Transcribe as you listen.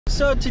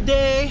So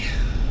today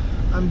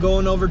I'm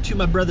going over to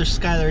my brother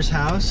Skylar's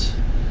house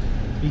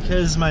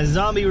because my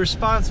zombie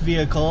response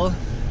vehicle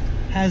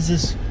has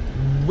this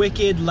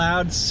wicked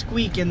loud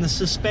squeak in the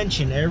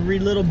suspension. Every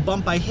little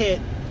bump I hit,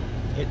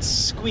 it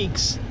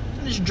squeaks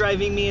and it's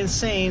driving me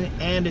insane,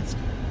 and it's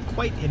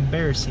quite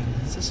embarrassing.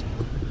 Is this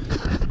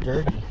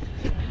dirty?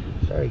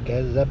 Sorry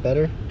guys, is that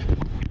better?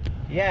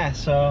 Yeah,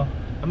 so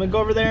I'm gonna go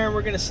over there and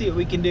we're gonna see what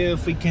we can do,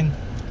 if we can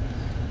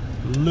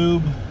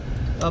lube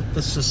up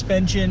the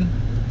suspension,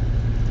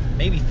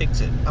 maybe fix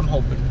it. I'm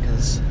hoping,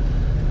 because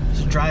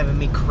it's driving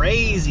me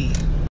crazy.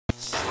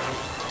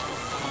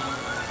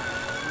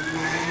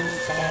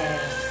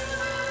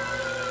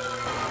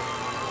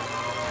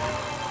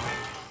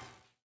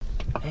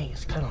 Hey,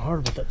 it's kind of hard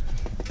with a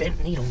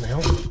bent needle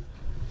now.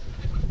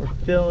 We're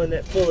filling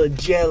it full of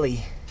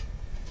jelly.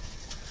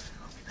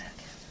 I'll be back.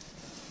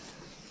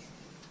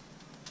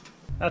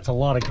 That's a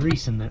lot of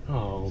grease in there.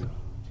 Oh,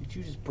 did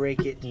you just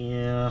break it?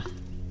 Yeah.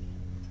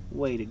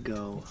 Way to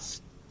go.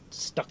 It's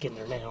stuck in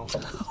there now.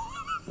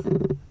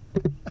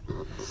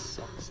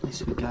 Sucks. At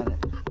least we got it.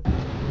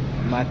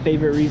 My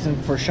favorite reason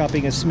for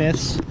shopping at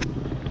Smith's.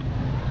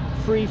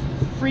 Free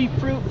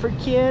fruit for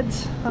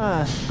kids,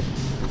 huh?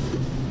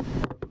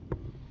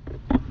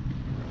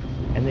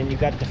 And then you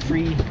got the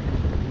free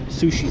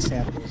sushi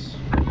samples.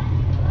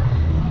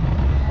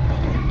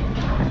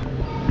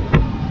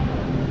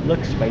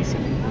 Looks spicy.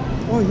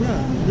 Oh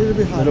yeah, a little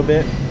bit hot. A little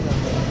bit.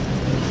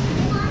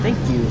 Thank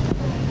you.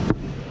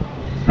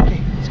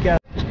 Okay, let's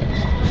get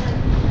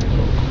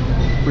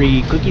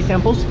free cookie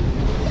samples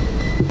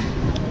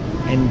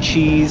and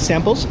cheese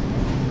samples.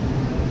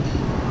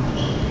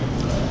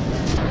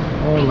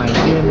 Oh my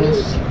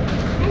goodness.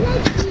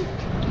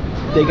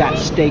 They got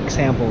steak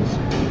samples.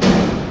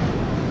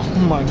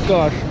 Oh my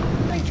gosh.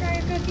 Can I try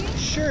a cookie?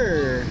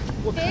 Sure.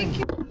 What Fig,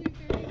 kind?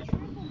 blueberry,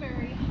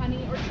 truffleberry,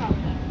 honey, or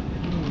chocolate?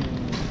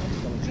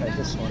 I'm gonna try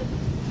this one.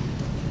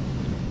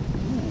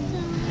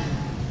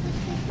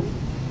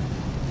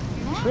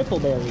 Triple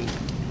berry.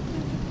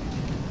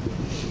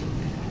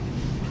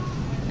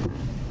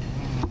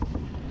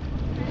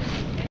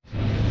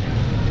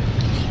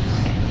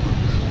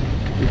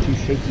 You're too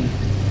shaky.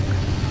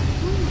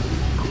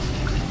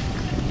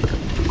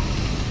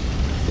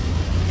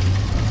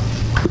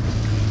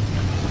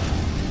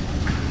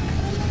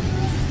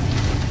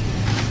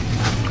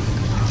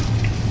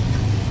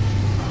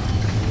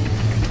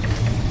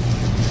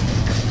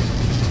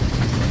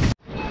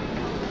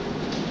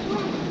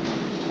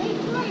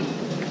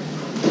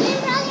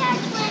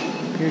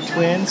 You're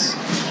twins?